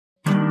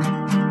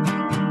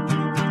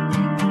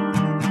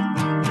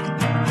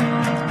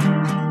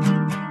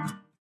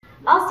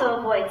also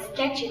avoid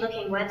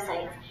sketchy-looking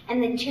websites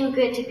and the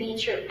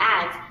too-good-to-be-true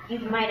ads you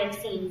might have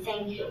seen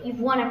saying you've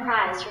won a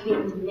prize for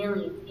being the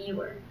millionth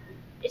viewer.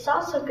 It's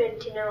also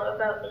good to know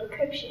about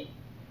encryption.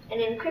 An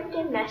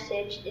encrypted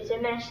message is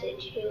a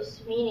message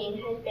whose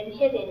meaning has been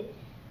hidden.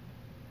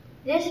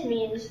 This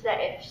means that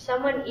if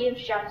someone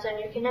eavesdrops on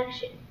your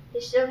connection, they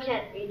still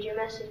can't read your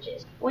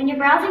messages. When you're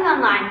browsing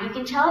online, you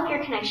can tell if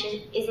your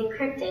connection is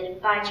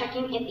encrypted by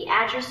checking if the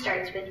address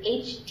starts with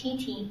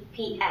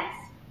HTTPS.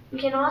 You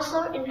can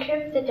also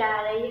encrypt the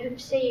data you have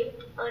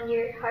saved on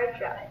your hard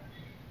drive.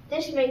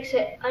 This makes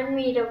it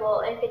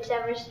unreadable if it's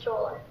ever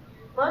stolen.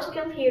 Most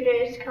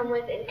computers come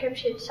with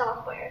encryption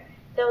software,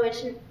 though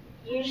it's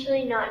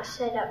usually not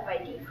set up by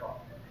default.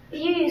 If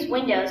you use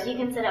Windows, you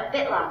can set up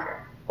BitLocker,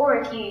 or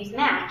if you use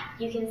Mac,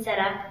 you can set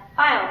up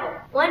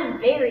FileVault.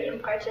 One very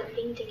important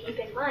thing to keep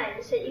in mind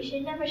is that you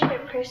should never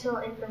share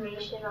personal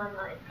information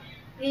online.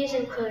 These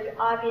include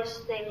obvious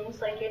things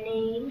like your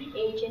name,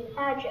 age, and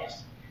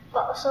address,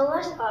 but also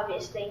less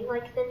obvious things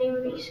like the name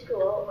of your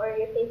school or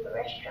your favorite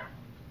restaurant.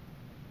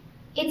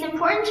 It's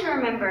important to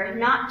remember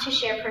not to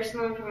share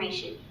personal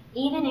information,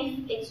 even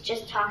if it's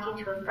just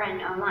talking to a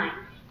friend online.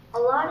 A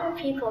lot of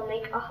people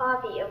make a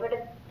hobby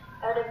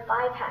out of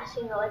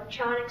bypassing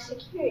electronic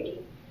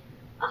security,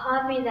 a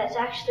hobby that's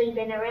actually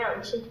been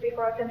around since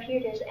before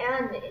computers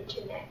and the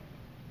internet.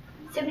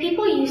 So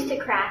people used to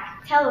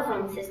crack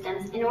telephone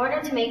systems in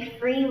order to make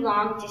free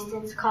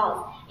long-distance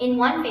calls. In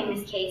one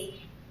famous case,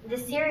 the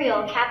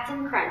cereal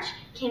Captain Crunch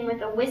came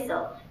with a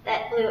whistle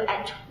that blew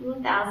at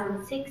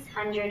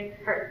 2,600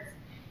 hertz.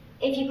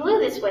 If you blew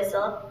this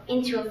whistle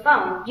into a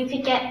phone, you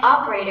could get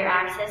operator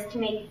access to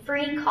make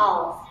free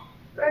calls.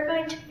 We're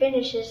going to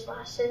finish this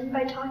lesson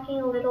by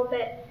talking a little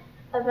bit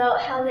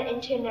about how the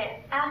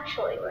internet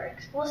actually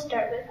works. We'll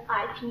start with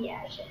IP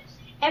address.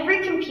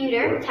 Every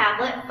computer,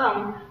 tablet,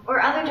 phone,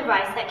 or other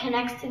device that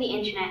connects to the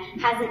internet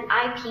has an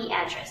IP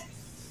address.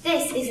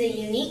 This is a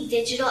unique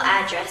digital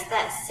address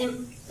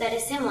that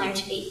is similar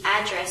to the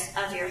address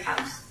of your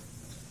house.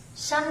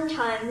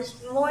 Sometimes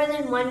more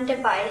than one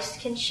device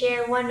can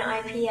share one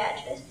IP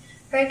address.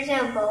 For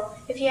example,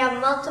 if you have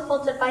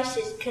multiple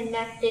devices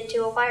connected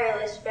to a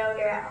wireless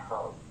router at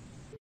home,